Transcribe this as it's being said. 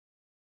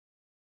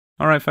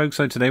Alright folks,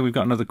 so today we've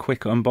got another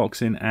quick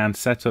unboxing and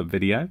setup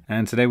video,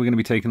 and today we're going to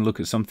be taking a look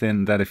at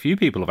something that a few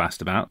people have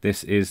asked about.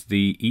 This is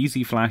the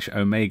Easy Flash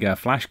Omega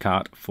flash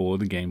cart for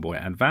the Game Boy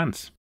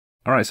Advance.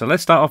 Alright, so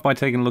let's start off by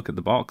taking a look at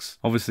the box.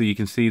 Obviously you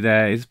can see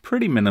there it's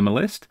pretty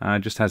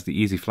minimalist, just has the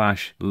Easy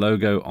Flash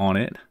logo on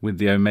it with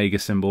the Omega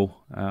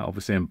symbol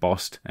obviously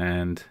embossed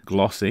and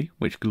glossy,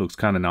 which looks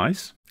kind of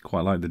nice.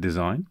 Quite like the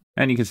design.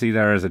 And you can see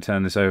there as I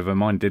turn this over,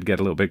 mine did get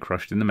a little bit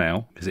crushed in the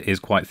mail because it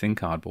is quite thin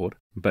cardboard.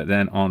 But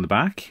then on the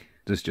back,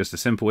 there's just a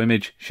simple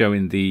image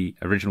showing the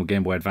original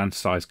Game Boy Advance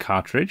size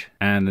cartridge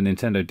and the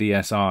Nintendo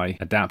DSi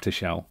adapter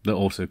shell that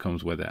also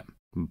comes with it.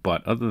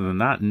 But other than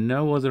that,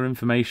 no other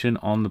information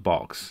on the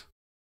box.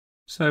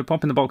 So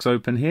popping the box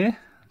open here,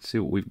 let's see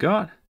what we've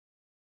got.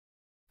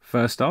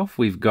 First off,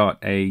 we've got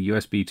a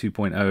USB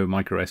 2.0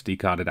 micro SD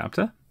card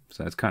adapter.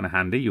 So it's kind of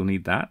handy, you'll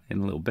need that in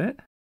a little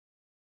bit.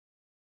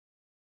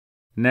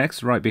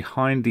 Next, right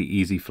behind the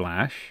Easy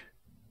Flash,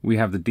 we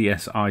have the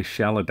DSi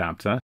shell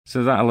adapter.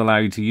 So that'll allow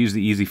you to use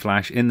the Easy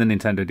Flash in the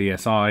Nintendo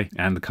DSi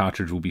and the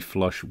cartridge will be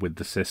flush with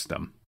the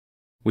system.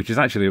 Which is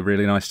actually a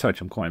really nice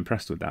touch, I'm quite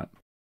impressed with that.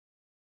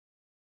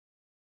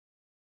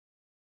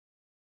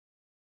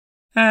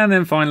 And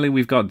then finally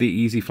we've got the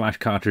Easy Flash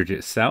cartridge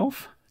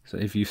itself. So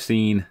if you've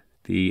seen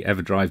the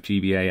EverDrive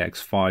GBA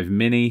X5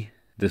 Mini,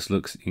 this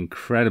looks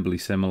incredibly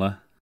similar.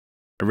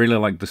 I really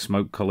like the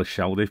smoke color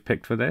shell they've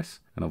picked for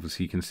this, and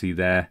obviously you can see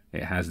there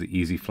it has the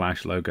Easy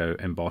Flash logo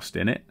embossed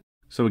in it.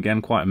 So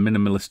again, quite a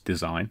minimalist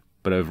design,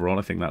 but overall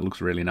I think that looks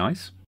really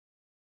nice.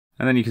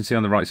 And then you can see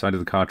on the right side of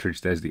the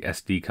cartridge there's the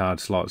SD card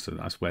slot, so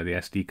that's where the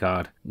SD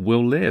card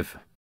will live.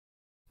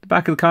 The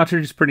back of the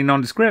cartridge is pretty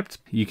nondescript.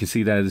 You can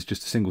see there's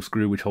just a single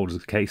screw which holds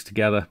the case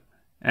together,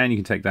 and you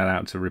can take that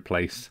out to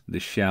replace the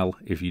shell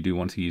if you do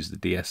want to use the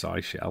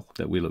DSi shell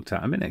that we looked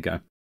at a minute ago.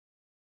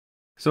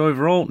 So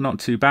overall, not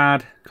too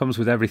bad. Comes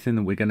with everything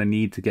that we're going to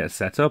need to get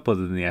set up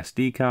other than the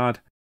SD card.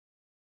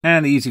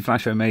 And the Easy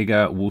Flash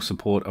Omega will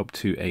support up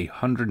to a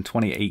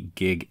 128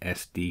 gig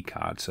SD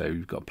card, so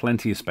you've got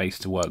plenty of space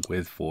to work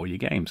with for your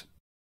games.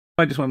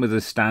 I just went with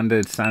a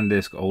standard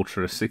SanDisk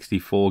Ultra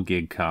 64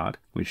 gig card,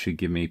 which should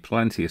give me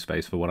plenty of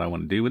space for what I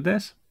want to do with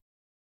this.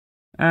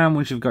 And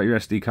once you've got your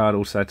SD card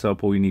all set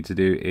up, all you need to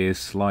do is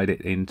slide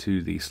it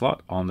into the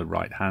slot on the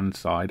right hand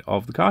side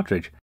of the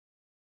cartridge.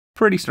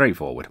 Pretty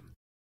straightforward.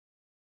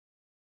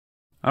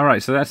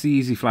 Alright, so that's the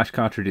Easy Flash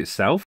cartridge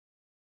itself.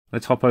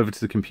 Let's hop over to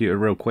the computer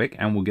real quick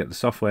and we'll get the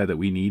software that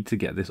we need to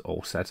get this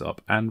all set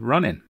up and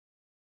running.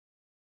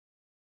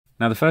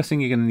 Now the first thing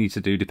you're going to need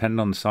to do, depending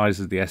on the size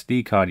of the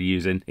SD card you're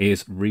using,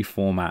 is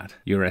reformat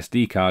your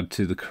SD card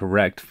to the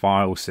correct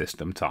file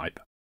system type.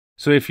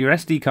 So if your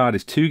SD card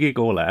is 2 gig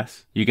or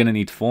less, you're going to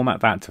need to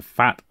format that to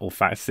FAT or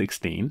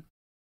FAT16.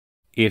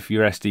 If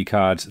your SD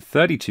card's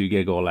 32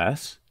 gig or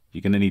less,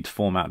 you're going to need to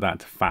format that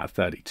to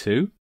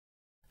FAT32.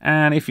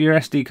 And if your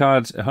SD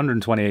card's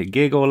 128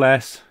 gig or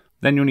less,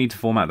 then you'll need to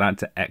format that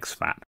to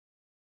exFAT.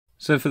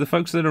 So for the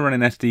folks that are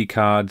running SD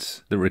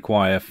cards that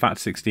require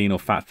FAT16 or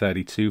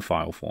FAT32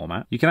 file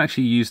format, you can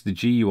actually use the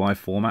GUI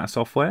format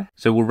software.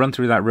 So we'll run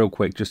through that real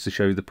quick just to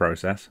show you the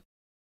process.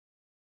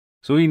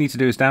 So all you need to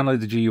do is download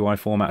the GUI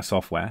format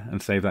software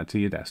and save that to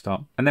your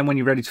desktop. And then when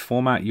you're ready to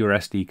format your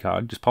SD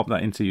card, just pop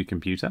that into your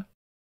computer.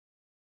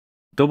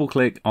 Double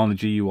click on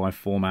the GUI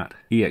format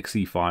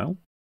exe file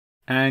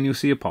and you'll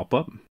see a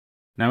pop-up.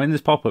 Now in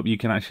this pop-up you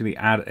can actually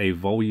add a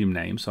volume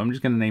name, so I'm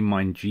just going to name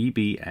mine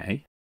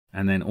GBA,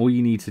 and then all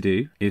you need to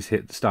do is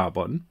hit the start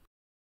button.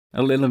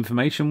 A little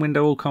information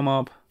window will come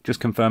up,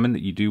 just confirming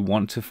that you do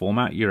want to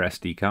format your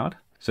SD card.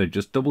 So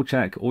just double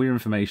check all your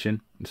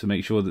information to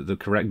make sure that the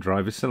correct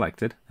drive is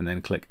selected, and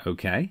then click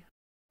OK,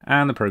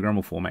 and the program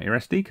will format your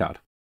SD card.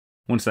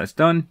 Once that's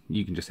done,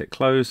 you can just hit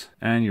close,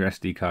 and your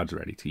SD card's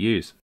ready to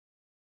use.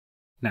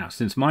 Now,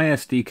 since my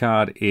SD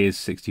card is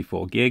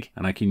 64 gig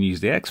and I can use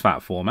the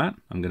exFAT format,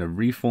 I'm going to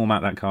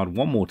reformat that card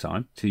one more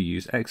time to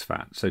use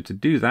exFAT. So to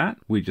do that,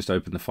 we just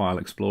open the File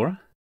Explorer,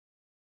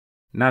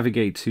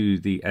 navigate to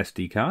the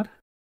SD card,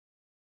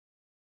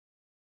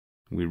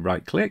 we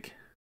right click,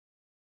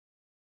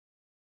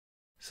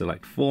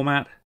 select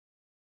Format,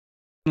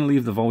 and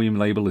leave the volume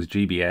label as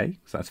GBA,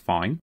 so that's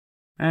fine,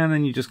 and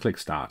then you just click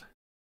Start.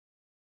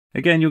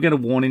 Again, you'll get a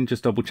warning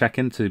just double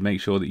checking to make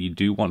sure that you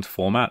do want to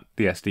format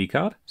the SD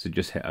card. So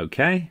just hit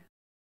OK.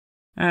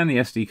 And the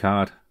SD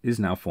card is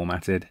now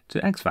formatted to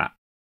exFAT.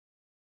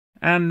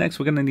 And next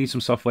we're going to need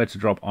some software to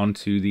drop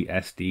onto the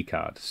SD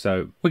card.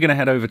 So we're going to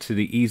head over to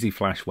the Easy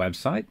Flash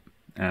website.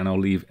 And I'll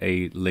leave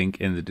a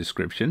link in the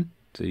description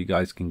so you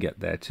guys can get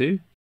there too.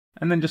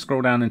 And then just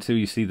scroll down until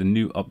you see the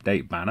new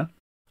update banner.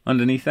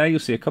 Underneath there you'll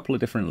see a couple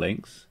of different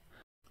links.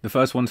 The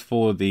first one's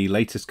for the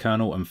latest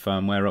kernel and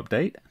firmware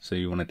update, so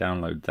you want to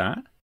download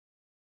that.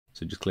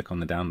 So just click on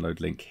the download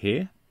link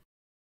here.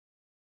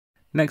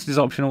 Next is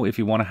optional. If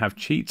you want to have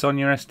cheats on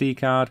your SD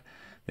card,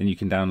 then you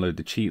can download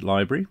the cheat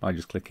library by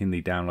just clicking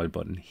the download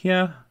button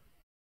here.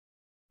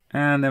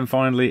 And then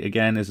finally,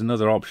 again, there's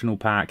another optional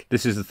pack.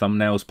 This is the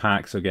thumbnails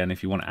pack, so again,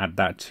 if you want to add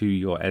that to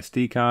your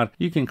SD card,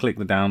 you can click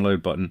the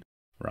download button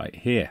right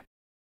here.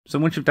 So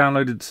once you've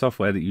downloaded the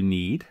software that you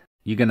need,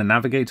 you're going to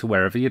navigate to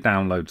wherever your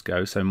downloads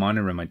go. So mine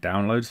are in my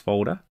downloads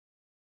folder.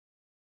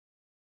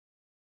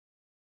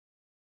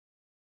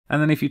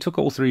 And then if you took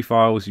all 3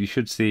 files, you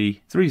should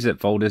see 3 zip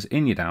folders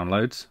in your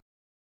downloads.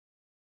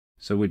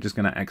 So we're just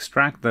going to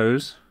extract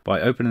those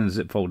by opening the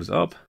zip folders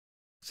up,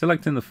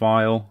 selecting the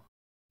file,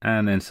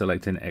 and then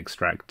selecting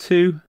extract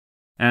to,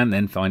 and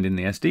then finding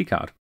the SD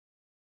card.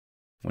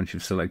 Once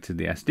you've selected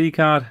the SD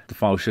card, the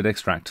file should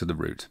extract to the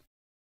root.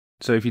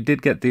 So if you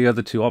did get the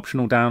other 2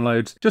 optional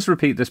downloads, just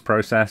repeat this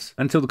process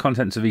until the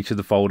contents of each of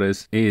the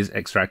folders is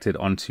extracted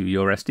onto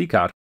your SD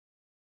card.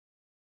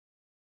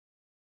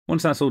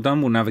 Once that's all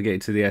done, we'll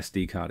navigate to the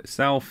SD card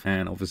itself,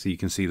 and obviously you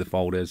can see the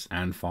folders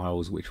and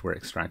files which were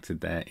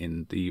extracted there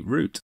in the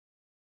root.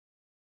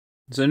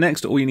 So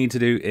next, all you need to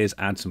do is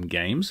add some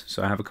games.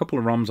 So I have a couple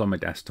of ROMs on my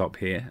desktop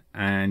here,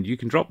 and you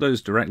can drop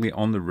those directly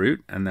on the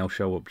root and they'll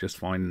show up just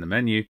fine in the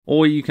menu,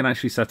 or you can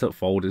actually set up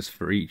folders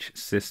for each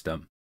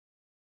system.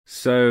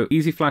 So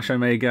Easy Flash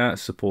Omega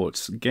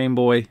supports Game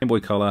Boy, Game Boy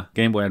Color,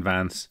 Game Boy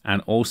Advance,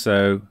 and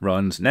also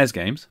runs NES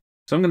games.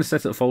 So I'm going to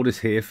set up folders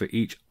here for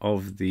each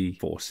of the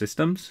 4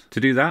 systems. To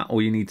do that,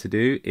 all you need to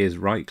do is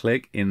right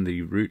click in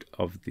the root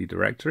of the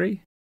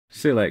directory,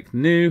 select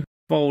New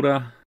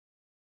Folder,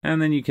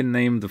 and then you can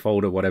name the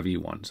folder whatever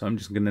you want. So I'm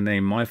just going to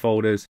name my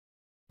folders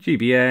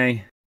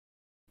GBA,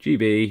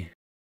 GB,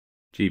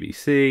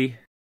 GBC,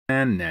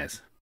 and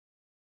NES.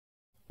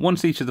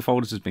 Once each of the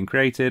folders has been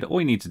created, all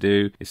you need to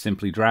do is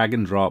simply drag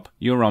and drop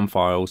your ROM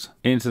files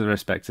into the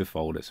respective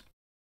folders.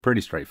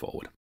 Pretty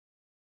straightforward.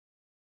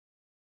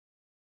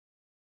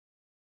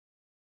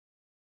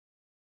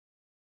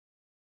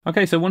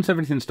 Okay, so once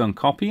everything's done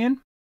copying,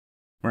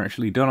 we're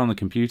actually done on the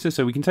computer,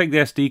 so we can take the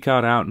SD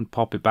card out and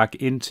pop it back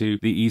into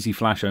the Easy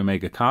Flash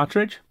Omega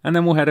cartridge, and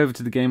then we'll head over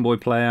to the Game Boy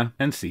player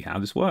and see how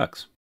this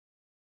works.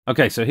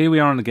 Okay, so here we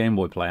are on the Game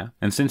Boy player,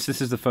 and since this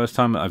is the first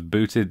time that I've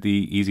booted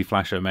the Easy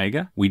Flash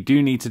Omega, we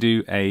do need to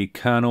do a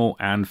kernel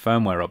and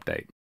firmware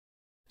update.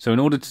 So in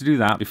order to do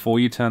that, before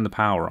you turn the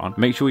power on,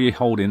 make sure you're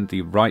holding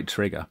the right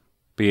trigger,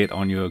 be it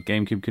on your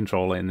GameCube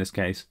controller in this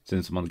case,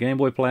 since I'm on the Game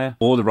Boy player,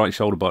 or the right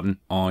shoulder button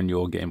on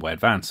your Game Boy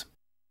Advance.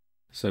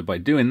 So by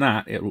doing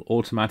that, it will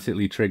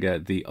automatically trigger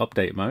the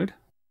update mode,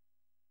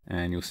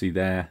 and you'll see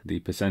there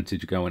the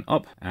percentage going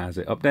up as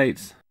it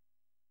updates.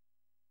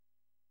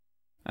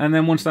 And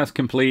then once that's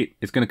complete,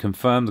 it's going to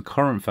confirm the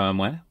current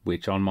firmware,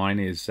 which on mine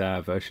is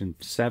version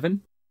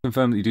 7.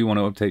 Confirm that you do want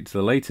to update to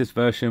the latest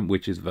version,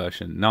 which is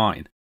version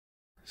 9.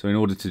 So in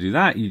order to do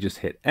that, you just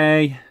hit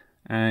A,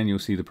 and you'll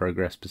see the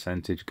progress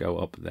percentage go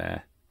up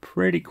there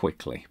pretty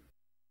quickly.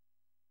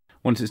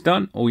 Once it's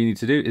done, all you need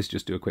to do is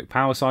just do a quick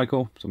power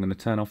cycle. So I'm going to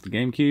turn off the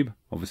GameCube.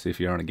 Obviously, if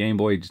you're on a Game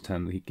Boy, just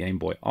turn the Game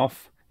Boy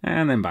off,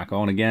 and then back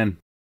on again.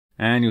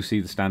 And you'll see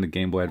the standard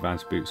Game Boy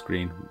Advance boot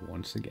screen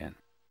once again.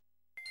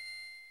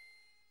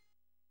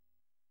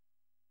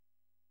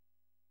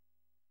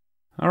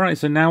 Alright,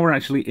 so now we're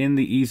actually in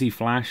the Easy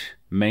Flash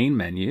main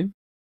menu,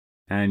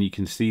 and you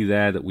can see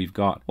there that we've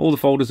got all the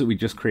folders that we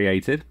just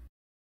created,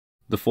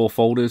 the 4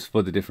 folders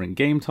for the different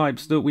game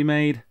types that we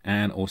made,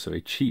 and also a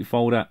cheat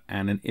folder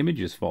and an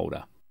images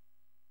folder.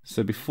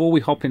 So before we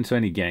hop into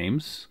any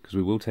games, because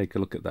we will take a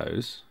look at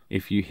those,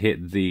 if you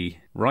hit the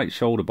right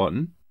shoulder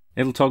button,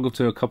 it'll toggle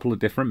to a couple of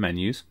different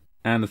menus,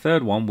 and the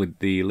third one with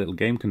the little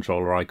game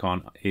controller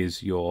icon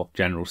is your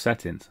general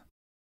settings.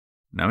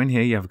 Now in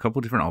here you have a couple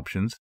of different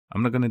options.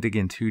 I'm not going to dig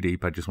in too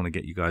deep, I just want to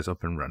get you guys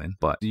up and running.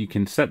 But you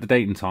can set the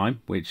date and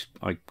time, which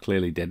I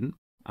clearly didn't.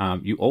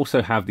 You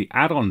also have the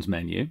add-ons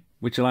menu,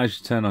 which allows you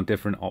to turn on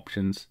different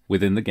options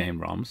within the game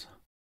ROMs.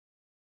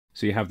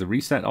 So you have the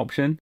reset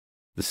option,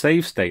 the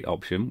save state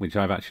option, which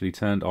I've actually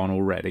turned on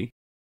already.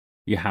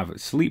 You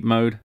have sleep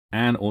mode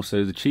and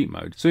also the cheat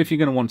mode. So if you're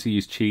going to want to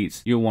use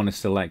cheats, you'll want to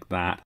select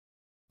that.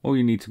 All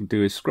you need to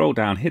do is scroll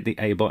down, hit the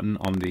A button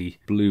on the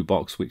blue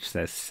box which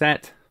says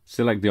set,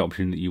 select the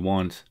option that you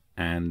want,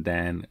 and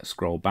then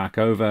scroll back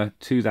over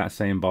to that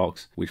same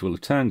box, which will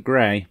have turned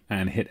grey,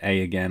 and hit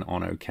A again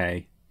on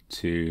OK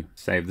to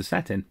save the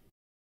setting.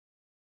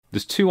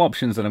 There's 2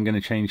 options that I'm going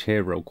to change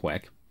here real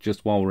quick,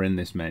 just while we're in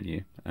this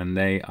menu, and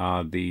they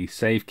are the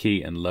save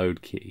key and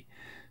load key.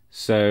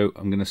 So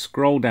I'm going to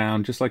scroll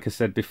down, just like I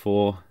said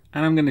before,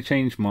 and I'm going to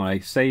change my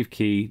save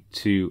key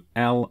to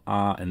L,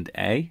 R, and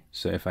A.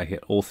 So if I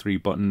hit all 3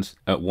 buttons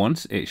at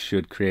once, it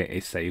should create a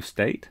save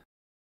state.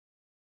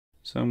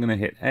 So I'm going to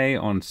hit A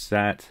on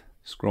set,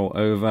 scroll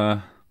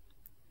over,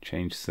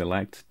 change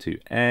select to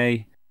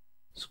A,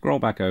 scroll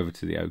back over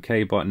to the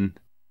OK button,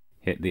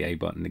 hit the A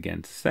button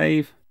again to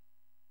save,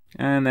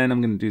 and then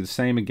I'm going to do the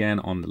same again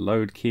on the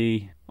load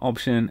key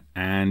option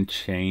and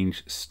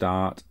change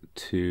start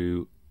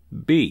to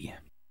B.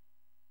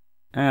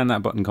 And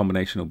that button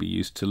combination will be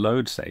used to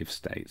load save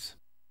states.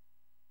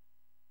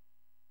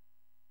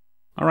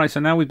 Alright, so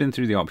now we've been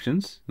through the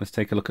options, let's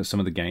take a look at some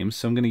of the games.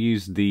 So I'm going to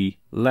use the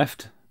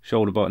left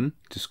shoulder button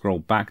to scroll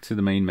back to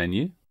the main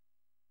menu,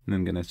 and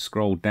I'm going to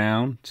scroll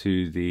down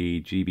to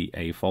the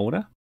GBA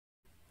folder,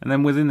 and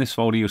then within this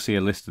folder you'll see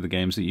a list of the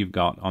games that you've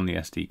got on the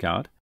SD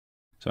card.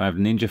 So I have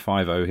Ninja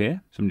 5.0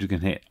 here, so I'm just going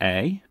to hit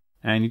A.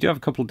 And you do have a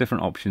couple of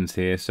different options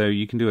here. So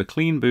you can do a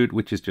clean boot,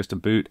 which is just a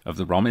boot of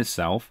the ROM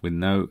itself with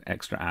no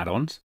extra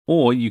add-ons.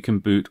 Or you can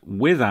boot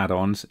with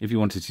add-ons if you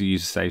wanted to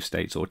use save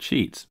states or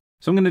cheats.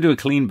 So I'm going to do a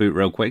clean boot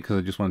real quick because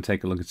I just want to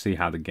take a look and see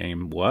how the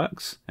game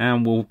works.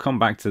 And we'll come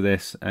back to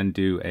this and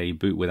do a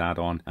boot with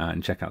add-on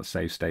and check out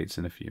save states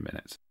in a few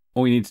minutes.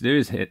 All you need to do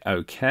is hit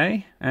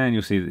OK, and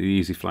you'll see that the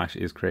Easy Flash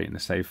is creating a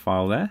save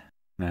file there,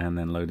 and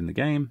then loading the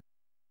game.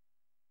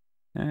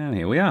 And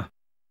here we are.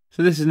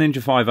 So this is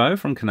Ninja 5.0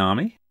 from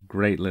Konami.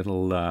 Great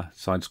little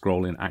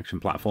side-scrolling action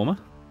platformer.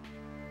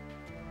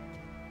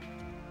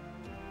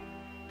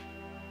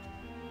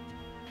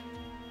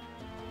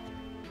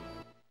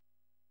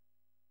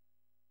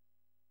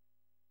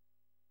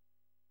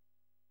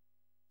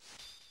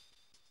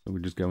 So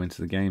we'll just go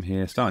into the game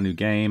here, start a new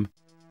game,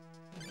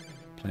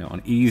 play it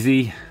on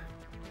easy,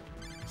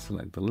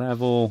 select the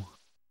level.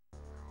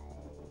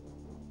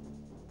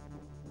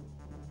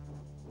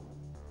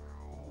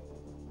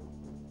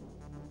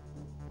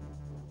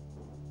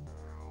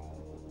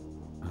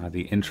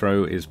 The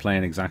intro is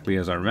playing exactly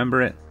as I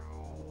remember it.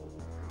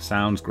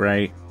 Sounds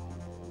great.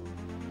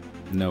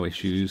 No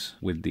issues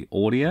with the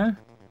audio.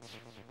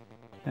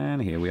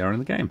 And here we are in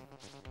the game.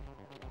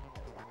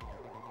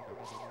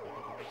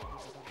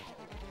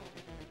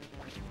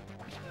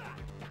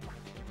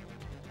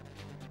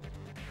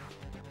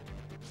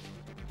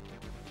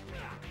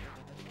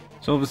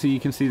 So obviously you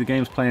can see the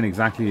game's playing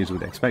exactly as you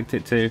would expect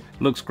it to.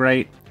 Looks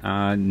great.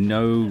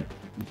 No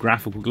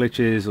graphical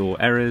glitches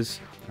or errors.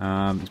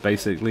 It's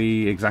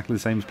basically exactly the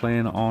same as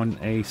playing on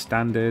a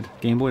standard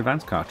Game Boy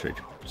Advance cartridge,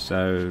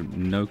 so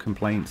no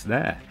complaints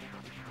there.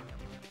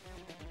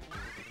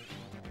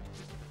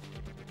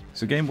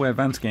 So Game Boy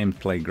Advance games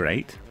play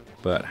great,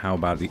 but how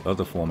about the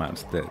other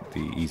formats that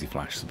the Easy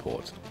Flash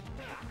supports?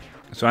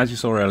 So as you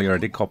saw earlier, I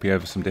did copy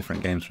over some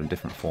different games from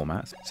different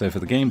formats. So for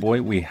the Game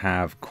Boy, we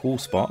have Cool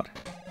Spot.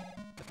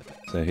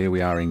 So here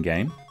we are in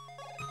game.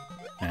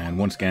 And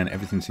once again,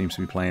 everything seems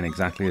to be playing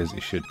exactly as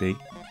it should be.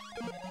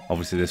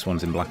 Obviously this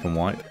one's in black and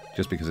white,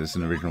 just because it's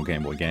an original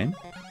Game Boy game.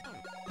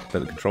 But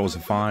the controls are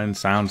fine,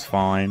 sounds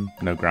fine,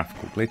 no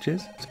graphical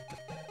glitches.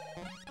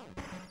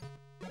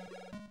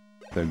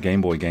 So Game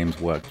Boy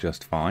games work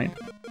just fine.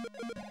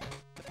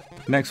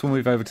 Next we'll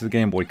move over to the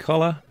Game Boy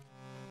Color.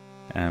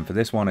 And for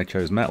this one I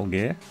chose Metal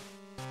Gear.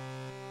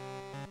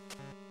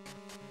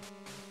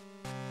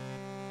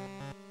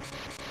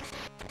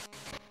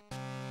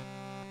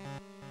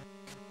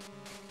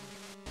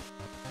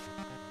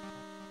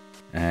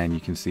 And you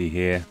can see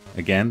here,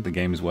 again, the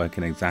game is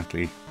working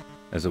exactly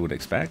as I would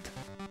expect.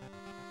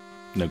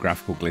 No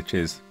graphical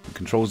glitches, the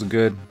controls are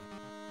good.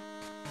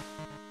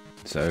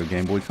 So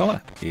Game Boy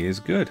Color is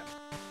good.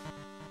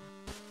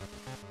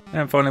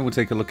 And finally we'll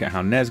take a look at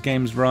how NES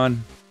games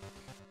run.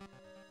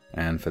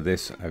 And for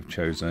this I've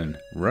chosen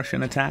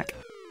Russian Attack.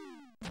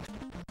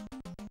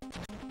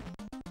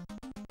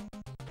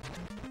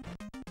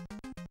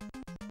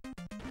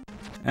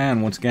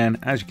 And once again,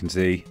 as you can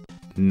see,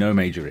 no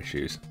major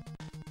issues.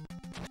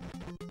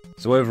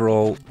 So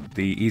overall,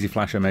 the Easy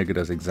Flash Omega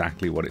does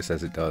exactly what it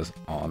says it does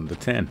on the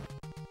tin.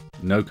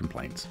 No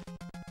complaints.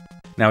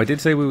 Now I did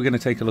say we were going to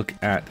take a look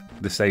at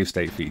the save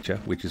state feature,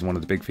 which is one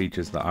of the big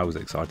features that I was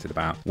excited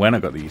about when I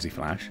got the Easy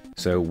Flash.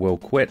 So we'll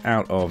quit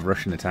out of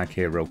Russian Attack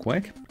here real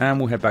quick, and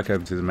we'll head back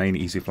over to the main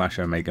Easy Flash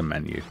Omega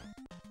menu.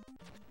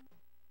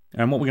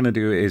 And what we're going to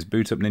do is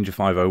boot up Ninja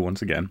 5.0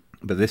 once again,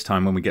 but this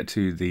time when we get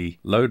to the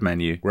load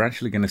menu, we're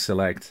actually going to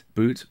select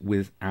boot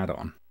with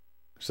add-on.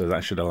 So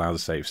that should allow the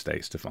save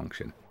states to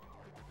function.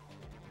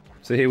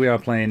 So here we are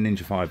playing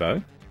Ninja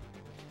 5.0,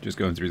 just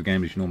going through the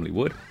game as you normally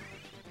would.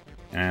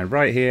 And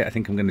right here, I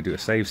think I'm going to do a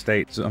save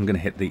state. So I'm going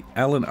to hit the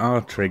L and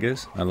R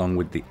triggers along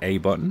with the A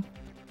button.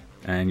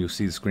 And you'll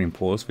see the screen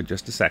pause for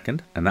just a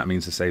second. And that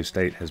means the save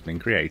state has been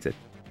created.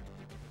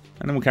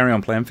 And then we'll carry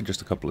on playing for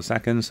just a couple of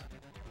seconds.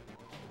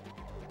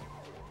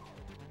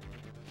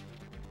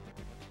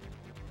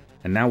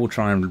 And now we'll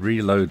try and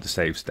reload the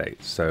save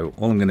state. So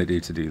all I'm going to do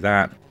to do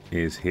that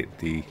is hit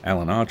the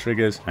L and R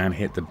triggers and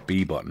hit the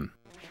B button.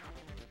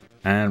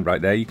 And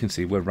right there you can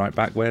see we're right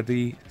back where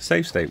the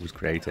save state was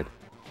created.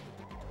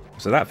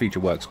 So that feature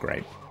works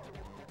great.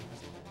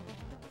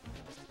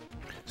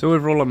 So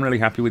overall I'm really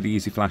happy with the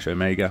Easy Flash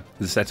Omega.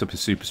 The setup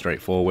is super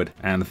straightforward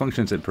and the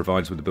functions it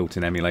provides with the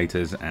built-in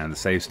emulators and the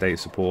save state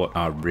support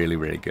are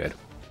really good.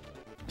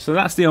 So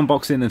that's the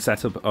unboxing and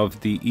setup of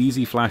the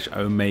Easy Flash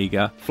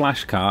Omega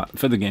flash cart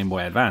for the Game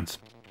Boy Advance.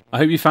 I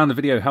hope you found the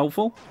video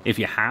helpful. If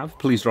you have,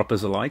 please drop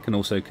us a like and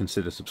also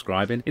consider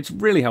subscribing. It's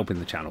really helping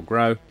the channel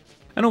grow.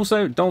 And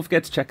also, don't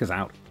forget to check us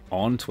out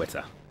on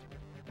Twitter.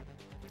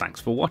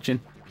 Thanks for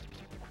watching.